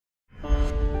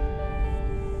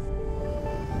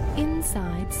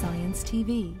Inside Science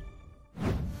TV.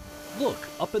 Look,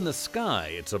 up in the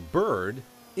sky, it's a bird.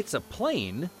 It's a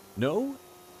plane. No,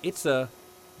 it's a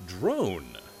drone.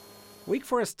 Wake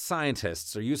Forest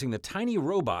scientists are using the tiny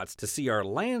robots to see our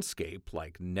landscape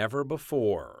like never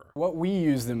before. What we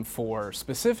use them for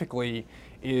specifically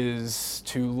is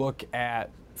to look at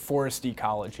forest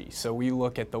ecology. So we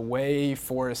look at the way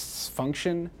forests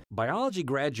function. Biology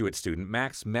graduate student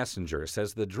Max Messenger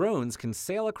says the drones can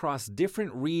sail across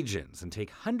different regions and take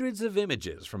hundreds of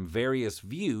images from various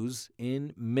views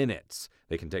in minutes.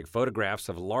 They can take photographs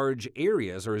of large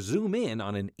areas or zoom in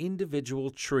on an individual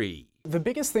tree. The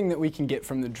biggest thing that we can get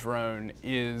from the drone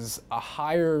is a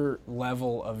higher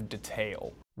level of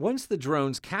detail. Once the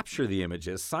drones capture the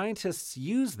images, scientists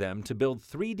use them to build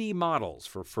 3D models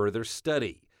for further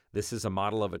study. This is a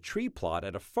model of a tree plot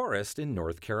at a forest in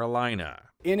North Carolina.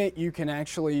 In it, you can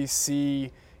actually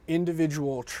see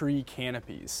individual tree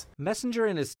canopies. Messenger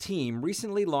and his team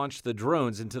recently launched the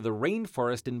drones into the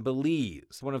rainforest in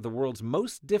Belize, one of the world's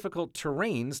most difficult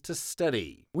terrains to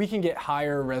study. We can get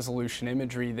higher resolution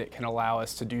imagery that can allow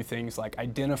us to do things like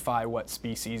identify what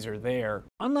species are there.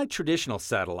 Unlike traditional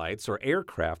satellites or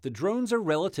aircraft, the drones are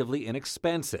relatively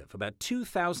inexpensive, about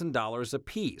 $2,000 a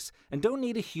piece, and don't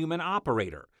need a human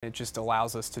operator. It just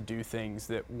allows us to do things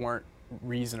that weren't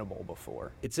reasonable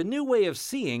before. It's a new way of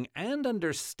seeing and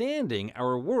understanding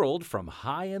our world from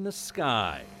high in the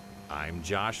sky. I'm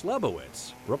Josh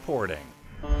Lebowitz, reporting.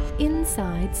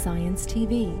 Inside Science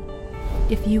TV.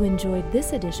 If you enjoyed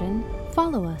this edition,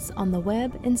 follow us on the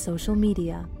web and social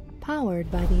media.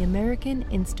 Powered by the American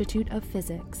Institute of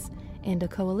Physics and a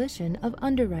coalition of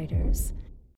underwriters.